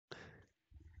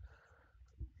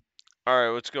All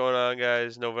right, what's going on,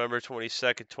 guys? November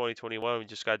 22nd, 2021. We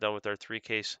just got done with our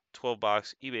 3-case,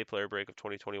 12-box eBay player break of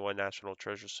 2021 National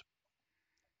Treasures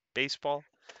Baseball.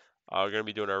 We're going to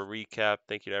be doing our recap.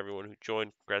 Thank you to everyone who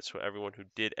joined. Congrats to everyone who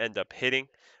did end up hitting.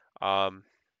 Um,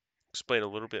 Explain a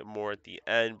little bit more at the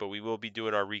end, but we will be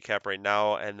doing our recap right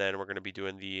now, and then we're going to be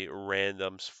doing the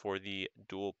randoms for the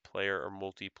dual player or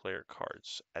multiplayer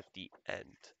cards at the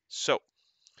end. So,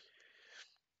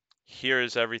 here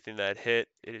is everything that hit.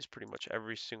 It is pretty much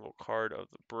every single card of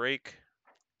the break.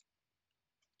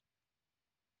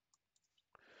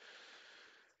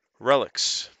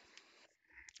 Relics.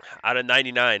 Out of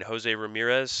 99, Jose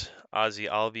Ramirez, Ozzy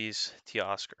Albies,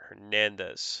 Teoscar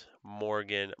Hernandez,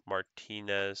 Morgan,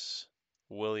 Martinez,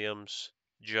 Williams,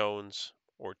 Jones,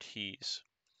 Ortiz,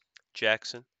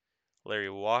 Jackson,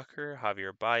 Larry Walker,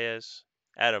 Javier Baez,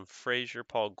 Adam Frazier,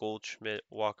 Paul Goldschmidt,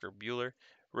 Walker Buehler,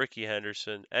 Ricky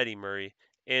Henderson, Eddie Murray,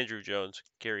 Andrew Jones,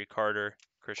 Gary Carter,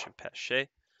 Christian Pache.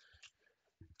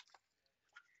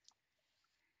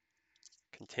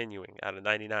 Continuing, out of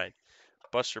 99,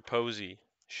 Buster Posey,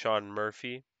 Sean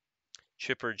Murphy,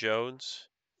 Chipper Jones.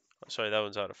 Oh, sorry, that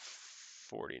one's out of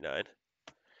 49.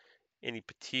 Andy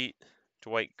Petit,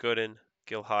 Dwight Gooden,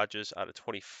 Gil Hodges out of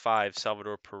 25.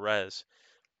 Salvador Perez,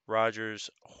 Rogers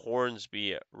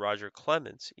Hornsby, Roger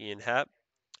Clemens, Ian Happ,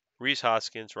 Reese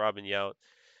Hoskins, Robin Yount,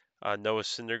 Noah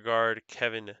Syndergaard,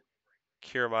 Kevin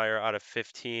Kiermaier out of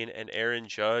 15, and Aaron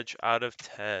Judge out of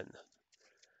 10.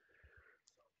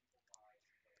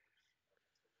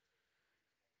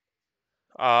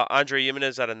 Andre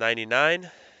Jimenez out of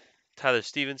 99. Tyler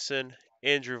Stevenson,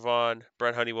 Andrew Vaughn,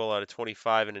 Brett Honeywell out of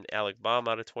 25, and an Alec Baum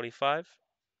out of 25.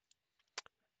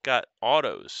 Got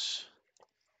autos.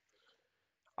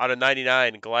 Out of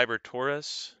 99, Gleyber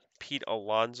Torres, Pete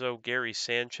Alonso, Gary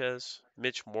Sanchez,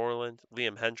 Mitch Moreland,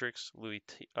 Liam Hendricks, Louis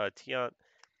Tiant,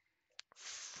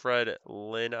 Fred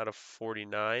Lynn out of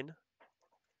 49,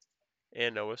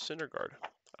 and Noah Syndergaard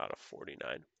out of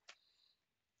 49.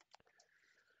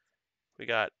 We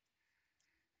got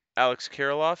Alex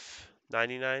Kirilloff,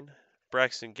 99,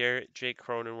 Braxton Garrett, Jake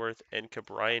Cronenworth, and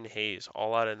Ke'Bryan Hayes,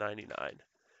 all out of 99.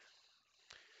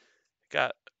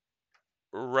 Got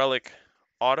Relic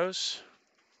Autos,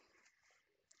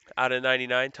 out of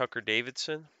 99, Tucker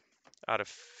Davidson, out of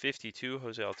 52,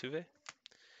 Jose Altuve.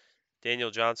 Daniel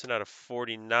Johnson out of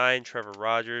 49, Trevor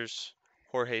Rogers,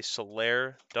 Jorge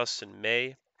Soler, Dustin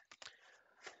May,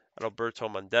 Alberto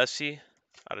Mondesi.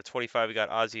 Out of 25, we got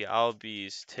Ozzy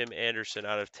Albies, Tim Anderson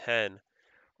out of 10,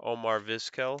 Omar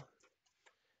Vizquel,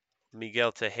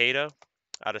 Miguel Tejeda.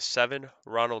 Out of 7,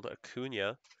 Ronald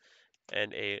Acuna,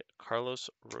 and a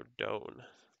Carlos Rodon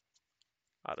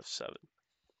out of 7.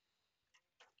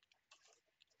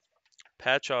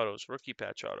 Patch autos, rookie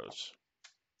patch autos.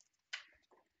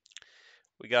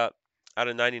 We got out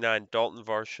of 99, Dalton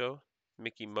Varsho,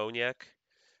 Mickey Moniak,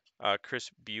 Chris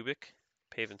Bubick,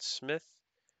 Pavin Smith,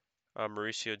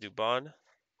 Mauricio Dubon,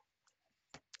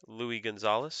 Louis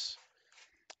Gonzalez,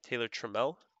 Taylor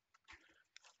Trammell,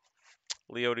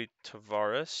 Leody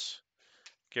Tavares,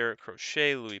 Garrett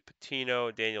Crochet, Louis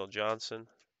Patino, Daniel Johnson,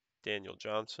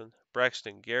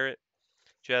 Braxton Garrett,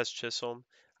 Jazz Chisholm.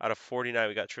 Out of 49,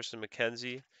 we got Tristan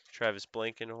McKenzie, Travis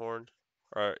Blankenhorn,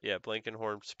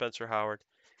 Spencer Howard,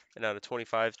 and out of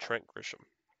 25, Trent Grisham.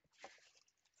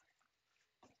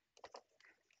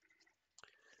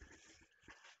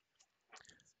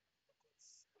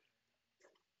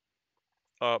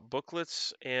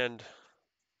 Booklets and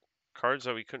cards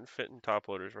that we couldn't fit in top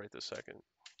loaders right this second.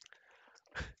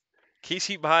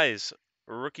 Casey Mize,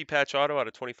 rookie patch auto out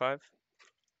of 25.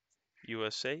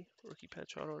 USA, rookie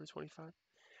patch auto out of 25.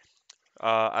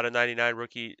 Out of 99,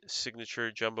 rookie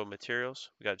signature jumbo materials,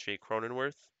 we got Jake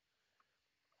Cronenworth,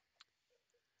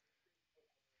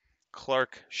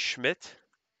 Clark Schmidt,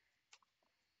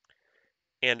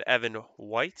 and Evan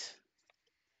White.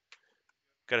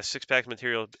 Got a 6-pack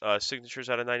material signatures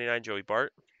out of 99, Joey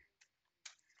Bart.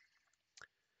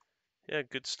 Yeah,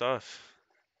 good stuff.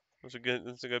 That's a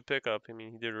good pickup. I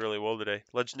mean, he did really well today.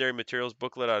 Legendary materials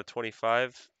booklet out of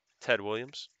 25, Ted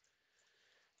Williams.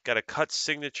 Got a cut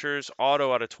signatures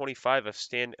auto out of 25 of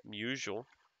Stan Musial.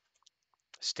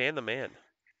 Stan the man.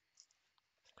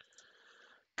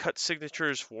 Cut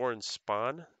signatures Warren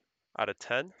Spahn out of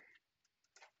 10.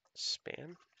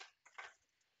 Span.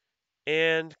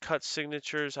 And cut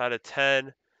signatures out of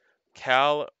 10,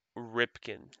 Cal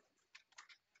Ripken.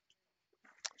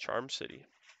 Charm City.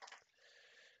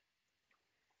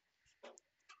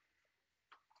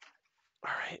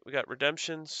 All right, we got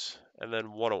redemptions and then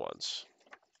 101s.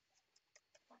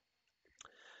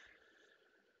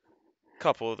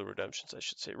 Couple of the redemptions, I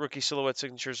should say. Rookie silhouette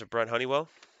signatures of Brent Honeywell,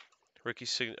 Rookie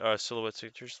silhouette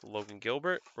signatures, Logan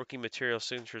Gilbert. Rookie material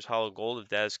signatures, hollow gold of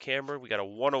Daz Cameron. We got a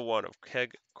 101 of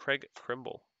Craig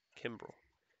Kimbrell.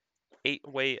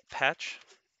 8-way patch.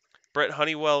 Brett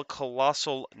Honeywell,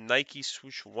 colossal Nike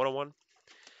swoosh 101.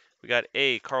 We got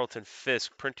a Carlton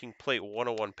Fisk printing plate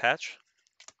 101 patch.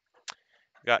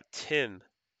 We got Tim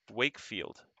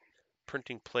Wakefield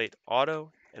printing plate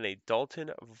auto and a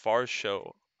Dalton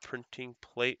Varsho printing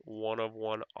plate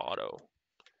 101 auto.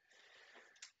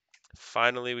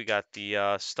 Finally, we got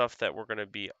the stuff that we're going to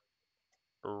be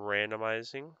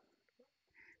randomizing.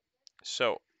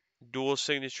 So, dual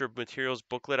signature materials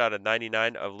booklet out of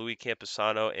 99 of Louis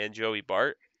Campusano and Joey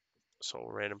Bart. So,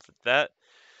 we'll random for that.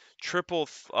 Triple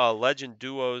legend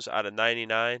duos out of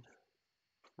 99.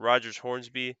 Rogers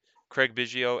Hornsby, Craig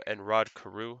Biggio, and Rod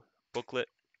Carew booklet.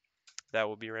 That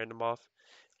will be random off.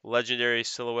 Legendary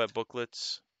silhouette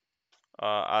booklets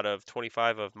out of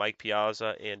 25 of Mike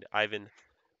Piazza and Ivan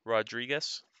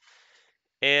Rodriguez.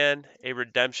 And a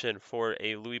redemption for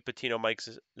a Louis Patino, Mike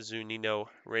Zunino,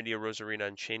 Randy Rosarina,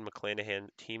 and Shane McClanahan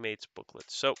teammates booklet.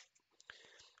 So,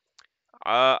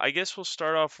 I guess we'll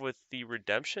start off with the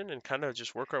redemption and kind of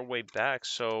just work our way back.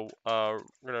 So, we're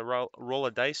going to roll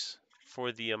a dice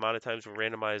for the amount of times we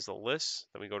randomize the list.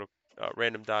 Then we go to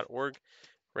random.org,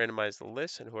 randomize the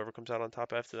list, and whoever comes out on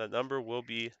top after that number will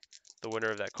be the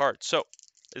winner of that card. So,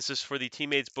 this is for the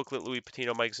teammates booklet, Louis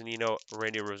Patino, Mike Zunino,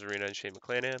 Randy Rosarina, and Shane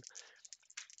McClanahan.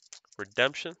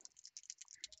 Redemption.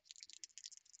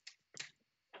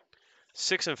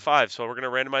 6 and 5. So we're going to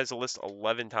randomize the list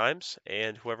 11 times,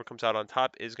 and whoever comes out on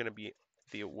top is going to be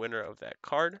the winner of that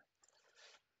card.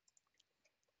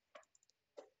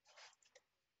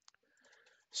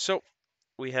 So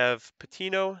we have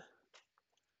Patino,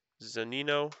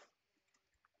 Zanino,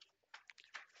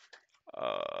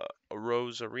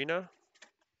 Rosarina,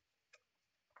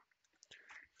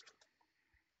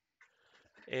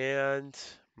 and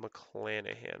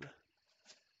McClanahan.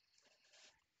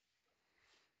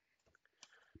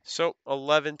 So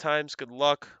 11 times. Good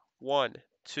luck. 1,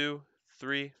 2,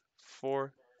 3,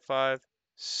 4, 5,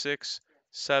 6,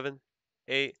 7,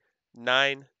 8,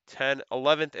 9, 10,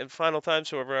 11th and final time.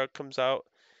 So whoever comes out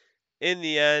in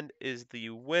the end is the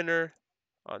winner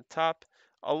on top.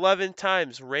 11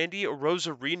 times, Randy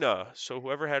Rosarina. So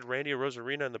whoever had Randy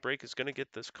Rosarina in the break is going to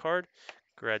get this card.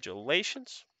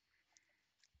 Congratulations.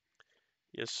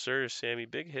 Yes, sir, Sammy.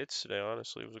 Big hits today,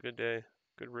 honestly. It was a good day.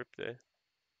 Good rip day.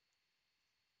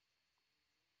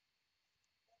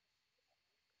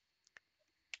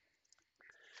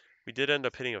 We did end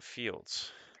up hitting a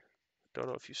Fields. Don't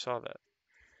know if you saw that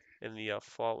in the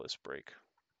flawless break.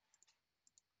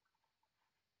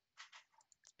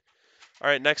 All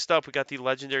right, next up, we got the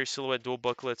legendary silhouette dual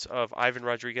booklets of Ivan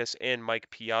Rodriguez and Mike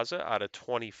Piazza out of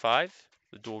 25,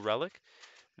 the dual relic.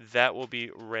 That will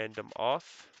be random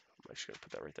off. I'm actually going to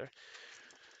put that right there.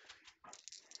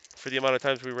 For the amount of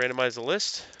times we randomize the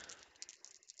list,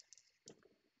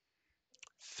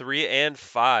 3 and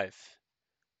 5.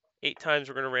 8 times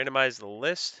we're going to randomize the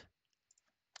list.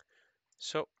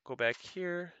 So go back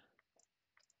here.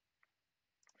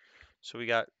 So we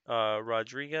got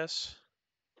Rodriguez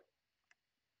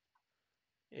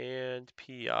and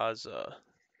Piazza.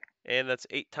 And that's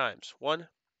 8 times. 1,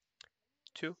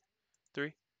 2,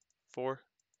 3, 4,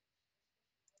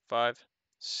 5,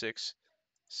 6,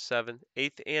 7.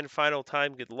 8th and final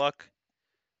time. Good luck.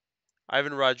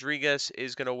 Ivan Rodriguez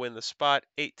is going to win the spot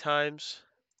 8 times.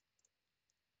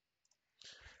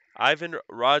 Ivan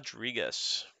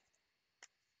Rodriguez.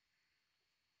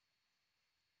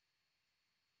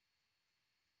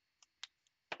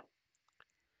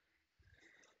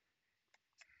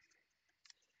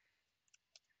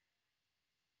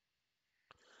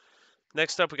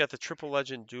 Next up, we got the Triple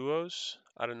Legend Duos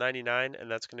out of 99, and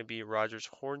that's going to be Rogers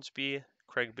Hornsby,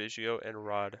 Craig Biggio, and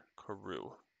Rod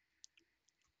Carew.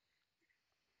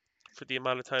 For the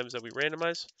amount of times that we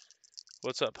randomize,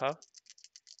 what's up, huh?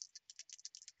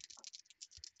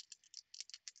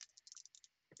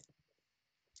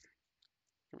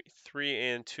 3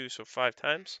 and 2, so 5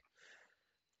 times.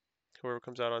 Whoever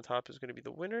comes out on top is going to be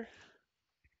the winner.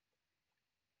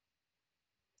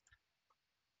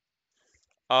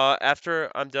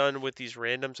 After I'm done with these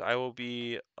randoms, I will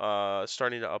be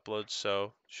starting to upload,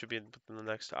 so should be in the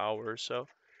next hour or so.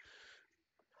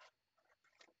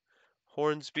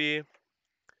 Hornsby,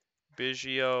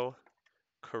 Biggio,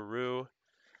 Carew,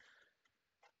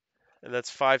 and that's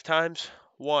 5 times.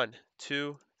 1,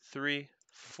 2, 3,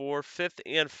 4, 5th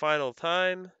and final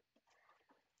time.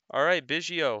 All right,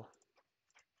 Biggio.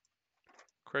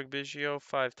 Craig Biggio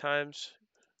 5 times.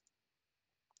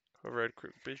 Whoever had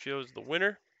Craig Biggio is the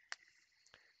winner.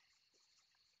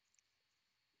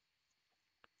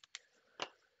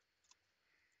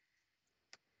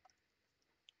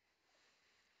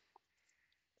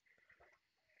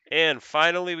 And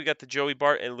finally, we got the Joey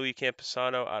Bart and Louis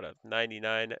Campusano out of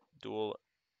 99 dual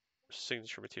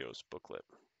signature materials booklet.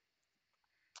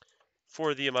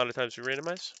 For the amount of times we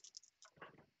randomize,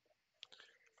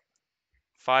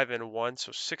 5 and 1,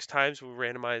 so 6 times we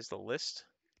randomize the list.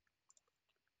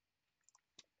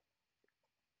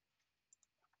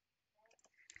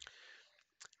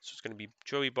 So it's going to be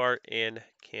Joey Bart and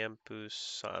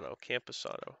Campusano.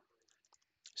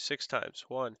 6 times.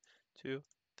 1, 2,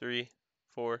 3,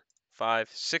 4, 5.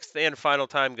 6th and final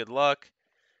time. Good luck.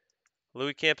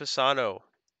 Louis Campusano.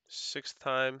 6th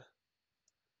time.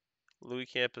 Louis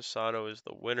Campusano is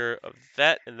the winner of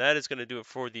that. And that is going to do it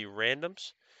for the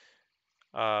randoms.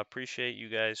 Appreciate you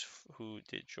guys who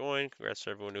did join. Congrats to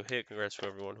everyone who hit. Congrats to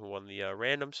everyone who won the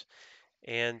randoms.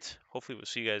 And hopefully we'll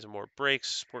see you guys in more breaks.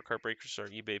 Sport Card Breakers is our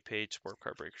eBay page. Sport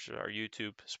Card Breakers is our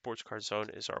YouTube. Sports Card Zone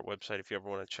is our website if you ever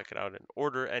want to check it out and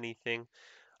order anything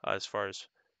as far as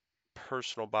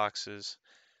personal boxes.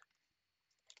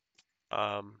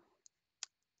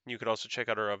 You could also check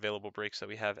out our available breaks that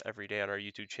we have every day on our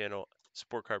YouTube channel,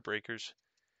 Sport Card Breakers.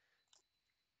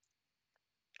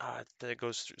 That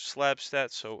goes through Slab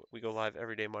Stats, so we go live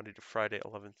every day, Monday to Friday,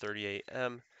 11:30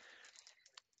 a.m.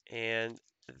 And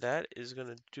that is going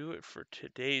to do it for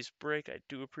today's break. I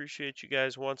do appreciate you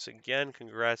guys once again.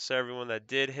 Congrats to everyone that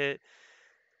did hit.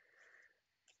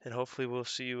 And hopefully we'll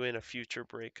see you in a future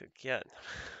break again.